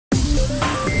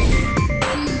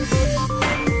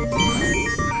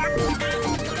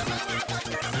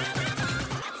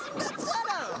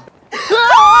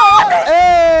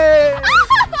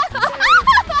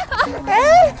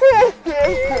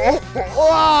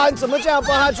啊！你怎么这样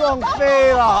把他撞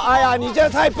飞了？哎呀，你这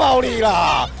太暴力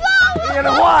了！你很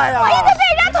坏啊！我一直被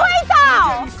人家推倒。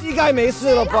你膝盖没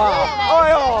事了吧？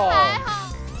哎呦！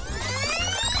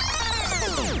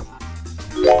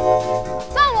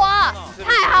送我，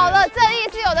太好了，正义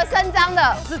是有的伸张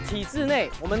的。是体制内，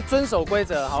我们遵守规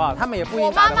则，好不好？他们也不一定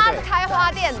我答得对。妈妈是开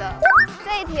花店的，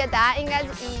这一题的答案应该是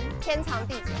一，天长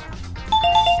地久。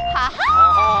哈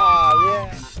哈，耶！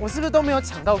我是不是都没有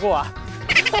抢到过啊？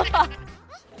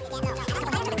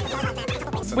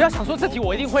不要想说这题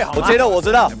我一定会好吗？我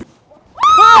知道。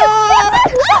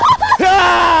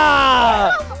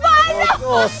我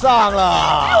坐上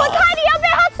了。我差点要被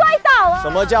他摔倒了。什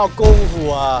么叫功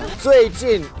夫啊？最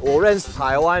近我认识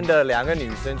台湾的2个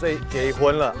女生，结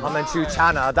婚了，她们去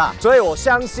加拿大，所以我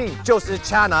相信就是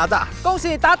加拿大。恭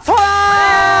喜答错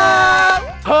了，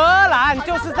荷兰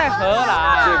就是在荷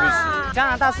兰。对不起，加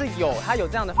拿大是它有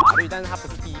这样的法律，但是它不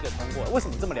是第一个通过。为什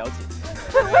么这么了解？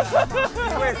为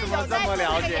什么这么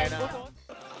了解呢？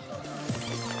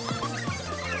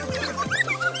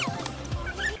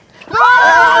他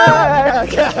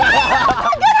被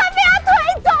他推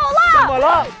走了。怎么了？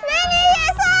美女野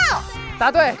兽。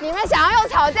答对。你们想要用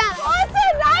吵架？不是，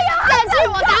哪有？占据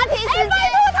我答题时间。拜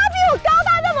托，他比我高大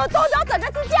那么多，然后整个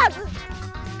是这样子。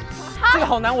这个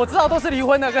好难，我知道都是离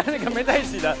婚的，跟那个没在一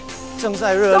起的。正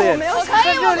在热恋。我可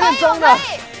以，热恋中的。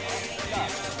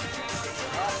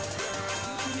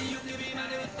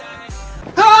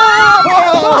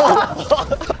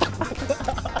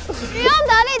渔翁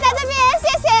得利在这边，谢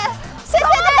谢大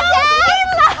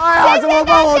家。哎呀，怎么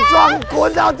把我撞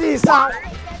滚到地上？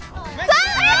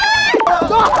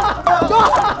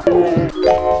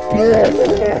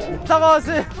糟糕的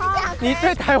是，你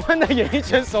对台湾的演艺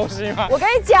圈熟悉吗？我跟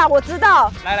你讲，我知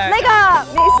道。来，那个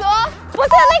你说不是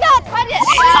那个，快点！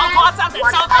超夸张的，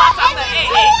超夸张的，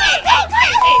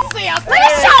是呀，那个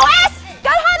小 S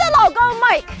跟她的老公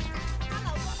Mike。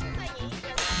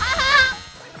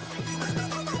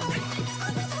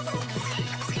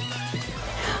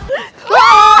哇，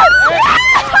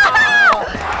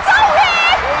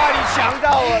你强到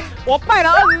我！我拜了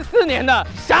24年的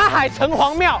霞海城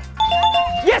隍庙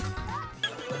 ，yes。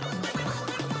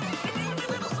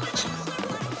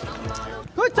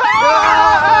回去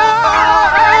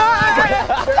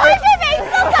每次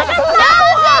都讲个流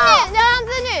浪之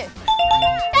女。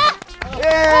耶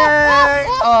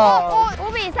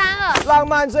5比3了。浪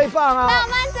漫最棒啊！浪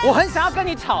漫最。我很想要跟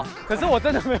你吵，可是我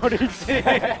真的没有力气。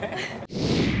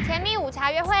甜蜜午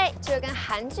茶约会就跟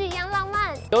韩剧一样浪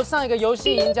漫。由上一个游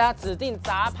戏赢家指定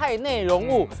杂派内容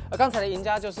物，刚才的赢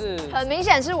家就是很明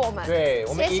显是我们。对，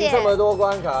我们赢这么多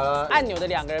关卡了。按钮的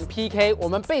2个人 PK， 我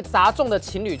们被砸中的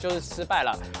情侣就是失败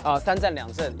了，3战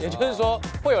2胜，也就是说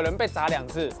会有人被砸2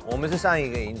次。我们是上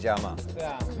一个赢家嘛？对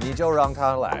啊，你就让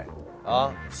他来啊，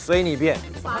随你便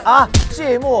啊！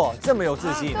芥末这么有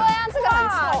自信。对啊，这个很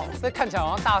臭。这看起来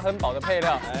好像大亨堡的配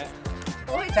料。哎，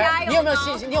我会加油。你有没有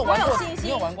信心？你有玩过？我有信心。你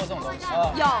有玩过这种东西？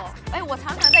有。哎，我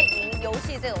常常在赢游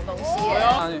戏这种东西。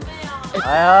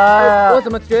哎呀，我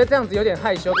怎么觉得这样子有点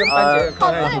害羞，跟班杰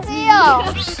好刺激哦！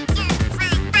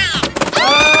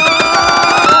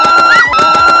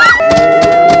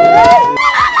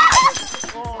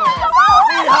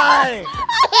厉害！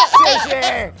谢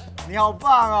谢，你好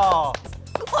棒哦！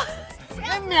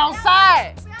秒杀，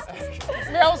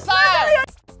秒杀！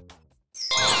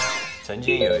曾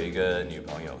经有一个女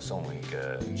朋友送我一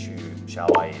个去夏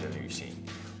威夷的旅行，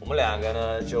我们2个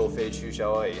呢就飞去夏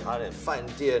威夷，她的饭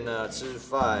店呢、吃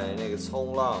饭、那个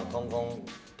冲浪，通通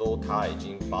都她已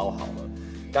经包好了。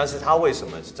但是她为什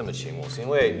么是这么请我？是因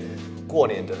为过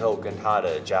年的时候跟她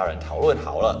的家人讨论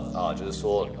好了就是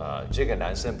说这个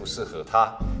男生不适合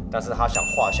她，但是她想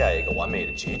画下一个完美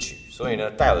的结局，所以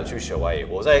呢带我去夏威夷。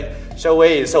我在夏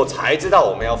威夷的时候才知道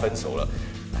我们要分手了，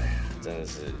哎呀，真的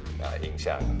是印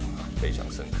象非常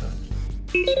深刻。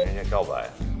情人节告白，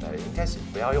应该是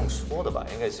不要用说的吧，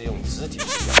应该是用肢体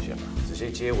去表现吧，直接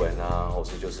接吻啊，或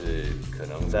是就是可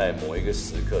能在某一个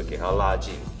时刻给他拉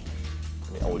近。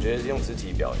我觉得是用肢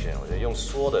体表现，我觉得用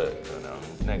说的可能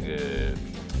那个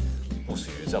不属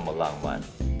于这么浪漫，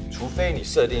除非你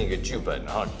设定一个剧本，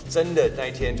然后真的那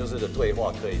一天就是的对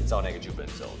话可以照那个剧本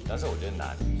走，但是我觉得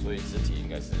难，所以肢体应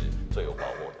该是最有把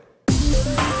握的。